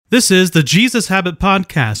This is the Jesus Habit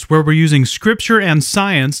Podcast, where we're using scripture and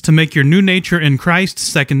science to make your new nature in Christ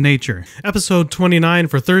second nature. Episode 29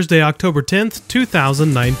 for Thursday, October 10th,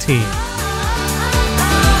 2019.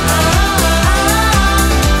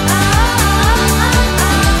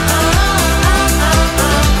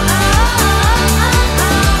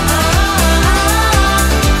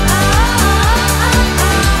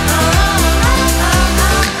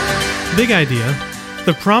 Big idea.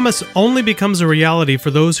 The promise only becomes a reality for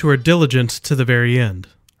those who are diligent to the very end.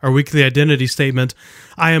 Our weekly identity statement,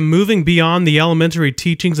 I am moving beyond the elementary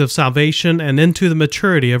teachings of salvation and into the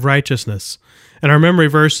maturity of righteousness. And our memory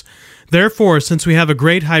verse, therefore, since we have a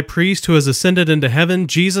great high priest who has ascended into heaven,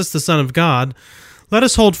 Jesus the Son of God, let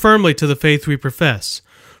us hold firmly to the faith we profess.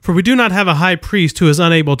 For we do not have a high priest who is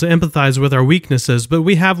unable to empathize with our weaknesses, but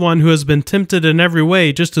we have one who has been tempted in every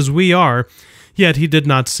way just as we are, yet he did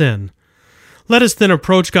not sin. Let us then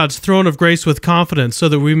approach God's throne of grace with confidence so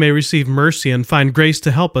that we may receive mercy and find grace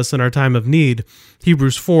to help us in our time of need.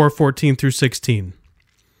 Hebrews 4:14 through 16.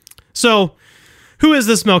 So, who is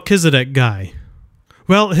this Melchizedek guy?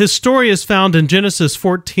 Well, his story is found in Genesis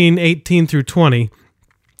 14:18 through 20.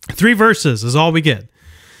 3 verses is all we get.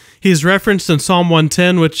 He is referenced in Psalm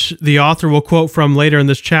 110, which the author will quote from later in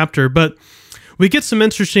this chapter, but we get some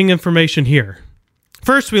interesting information here.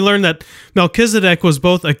 First, we learn that Melchizedek was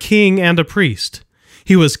both a king and a priest.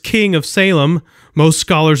 He was king of Salem. Most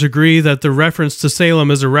scholars agree that the reference to Salem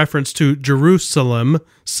is a reference to Jerusalem,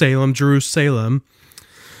 Salem, Jerusalem.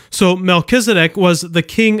 So Melchizedek was the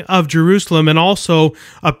king of Jerusalem and also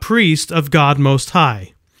a priest of God Most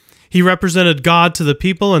High. He represented God to the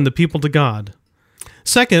people and the people to God.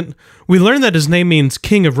 Second, we learn that his name means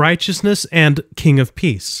king of righteousness and king of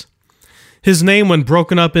peace. His name, when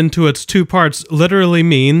broken up into its 2 parts, literally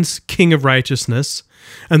means King of Righteousness,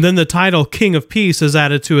 and then the title King of Peace is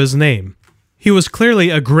added to his name. He was clearly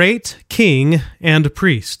a great king and a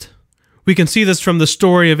priest. We can see this from the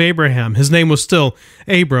story of Abraham. His name was still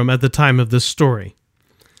Abram at the time of this story.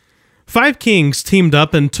 5 kings teamed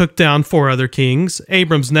up and took down 4 other kings.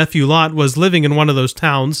 Abram's nephew Lot was living in one of those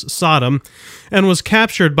towns, Sodom, and was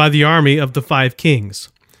captured by the army of the 5 kings.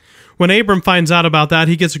 When Abram finds out about that,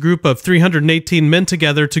 he gets a group of 318 men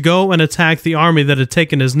together to go and attack the army that had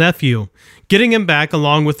taken his nephew, getting him back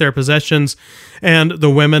along with their possessions and the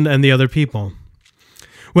women and the other people.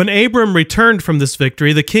 When Abram returned from this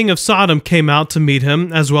victory, the king of Sodom came out to meet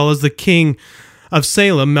him, as well as the king of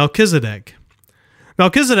Salem, Melchizedek.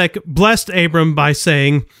 Melchizedek blessed Abram by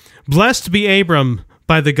saying, "Blessed be Abram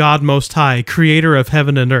by the God Most High, creator of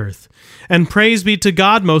heaven and earth. And praise be to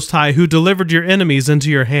God Most High, who delivered your enemies into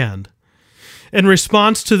your hand." In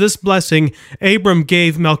response to this blessing, Abram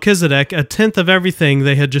gave Melchizedek 1/10 of everything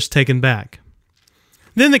they had just taken back.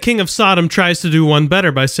 Then the king of Sodom tries to do one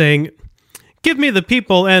better by saying, "Give me the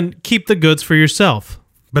people and keep the goods for yourself."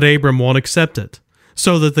 But Abram won't accept it,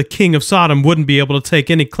 so that the king of Sodom wouldn't be able to take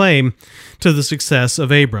any claim to the success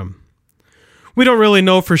of Abram. We don't really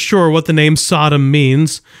know for sure what the name Sodom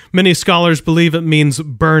means. Many scholars believe it means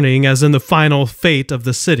burning, as in the final fate of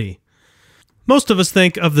the city. Most of us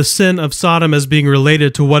think of the sin of Sodom as being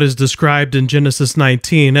related to what is described in Genesis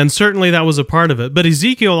 19, and certainly that was a part of it. But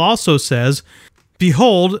Ezekiel also says,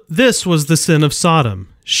 "Behold, this was the sin of Sodom.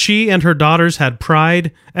 She and her daughters had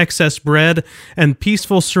pride, excess bread, and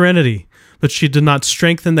peaceful serenity, but she did not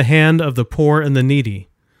strengthen the hand of the poor and the needy."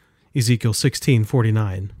 Ezekiel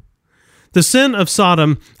 16:49. The sin of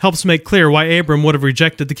Sodom helps make clear why Abram would have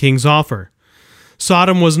rejected the king's offer.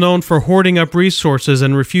 Sodom was known for hoarding up resources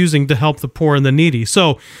and refusing to help the poor and the needy.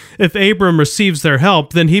 So, if Abram receives their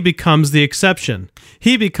help, then he becomes the exception.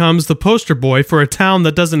 He becomes the poster boy for a town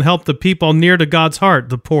that doesn't help the people near to God's heart,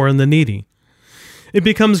 the poor and the needy. It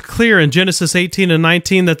becomes clear in Genesis 18 and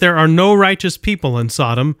 19 that there are no righteous people in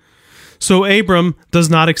Sodom. So Abram does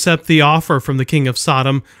not accept the offer from the king of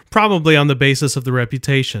Sodom, probably on the basis of the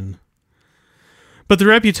reputation. But the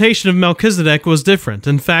reputation of Melchizedek was different.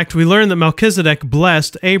 In fact, we learn that Melchizedek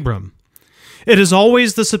blessed Abram. It is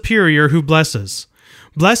always the superior who blesses.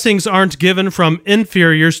 Blessings aren't given from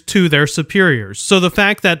inferiors to their superiors. So the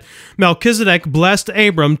fact that Melchizedek blessed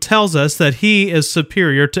Abram tells us that he is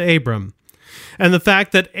superior to Abram. And the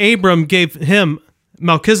fact that Abram gave him,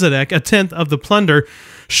 Melchizedek, 1/10 of the plunder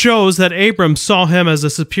shows that Abram saw him as a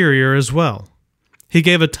superior as well. He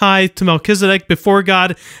gave a tithe to Melchizedek before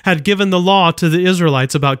God had given the law to the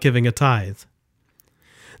Israelites about giving a tithe.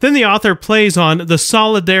 Then the author plays on the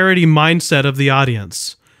solidarity mindset of the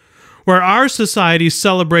audience. Where our society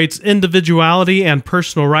celebrates individuality and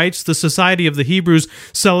personal rights, the society of the Hebrews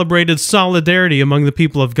celebrated solidarity among the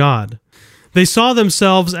people of God. They saw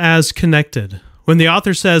themselves as connected. When the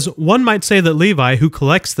author says, one might say that Levi, who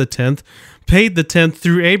collects the tenth, paid the tenth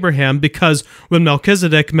through Abraham because when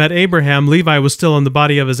Melchizedek met Abraham, Levi was still in the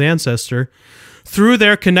body of his ancestor. Through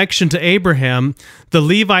their connection to Abraham, the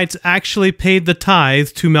Levites actually paid the tithe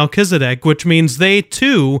to Melchizedek, which means they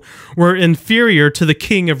too were inferior to the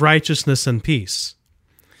king of righteousness and peace.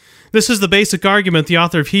 This is the basic argument the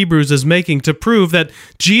author of Hebrews is making to prove that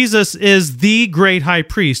Jesus is the great high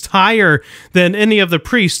priest, higher than any of the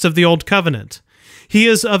priests of the Old Covenant. He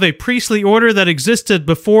is of a priestly order that existed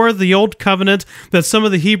before the Old Covenant that some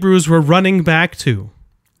of the Hebrews were running back to.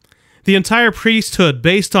 The entire priesthood,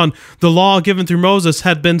 based on the law given through Moses,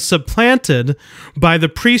 had been supplanted by the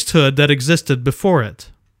priesthood that existed before it.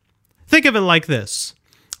 Think of it like this.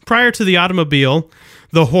 Prior to the automobile,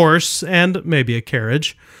 the horse, and maybe a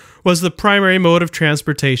carriage, was the primary mode of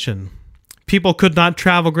transportation. People could not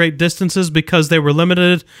travel great distances because they were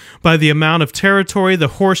limited by the amount of territory the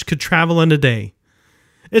horse could travel in a day.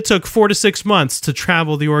 It took 4 to 6 months to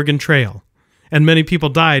travel the Oregon Trail, and many people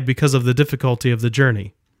died because of the difficulty of the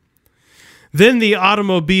journey. Then the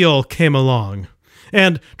automobile came along,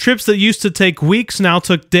 and trips that used to take weeks now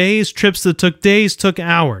took days. Trips that took days took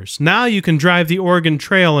hours. Now you can drive the Oregon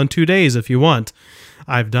Trail in 2 days if you want.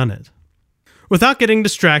 I've done it. Without getting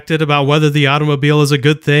distracted about whether the automobile is a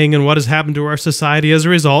good thing and what has happened to our society as a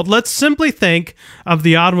result, let's simply think of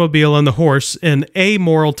the automobile and the horse in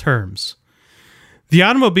amoral terms. The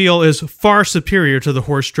automobile is far superior to the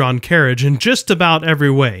horse-drawn carriage in just about every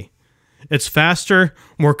way. It's faster,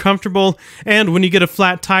 more comfortable, and when you get a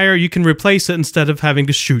flat tire, you can replace it instead of having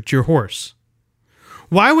to shoot your horse.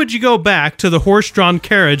 Why would you go back to the horse-drawn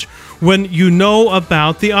carriage when you know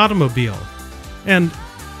about the automobile? And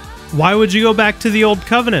why would you go back to the Old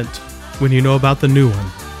Covenant when you know about the new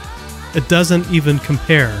one? It doesn't even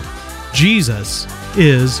compare. Jesus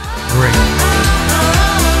is great.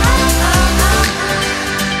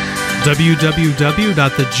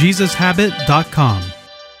 www.thejesushabit.com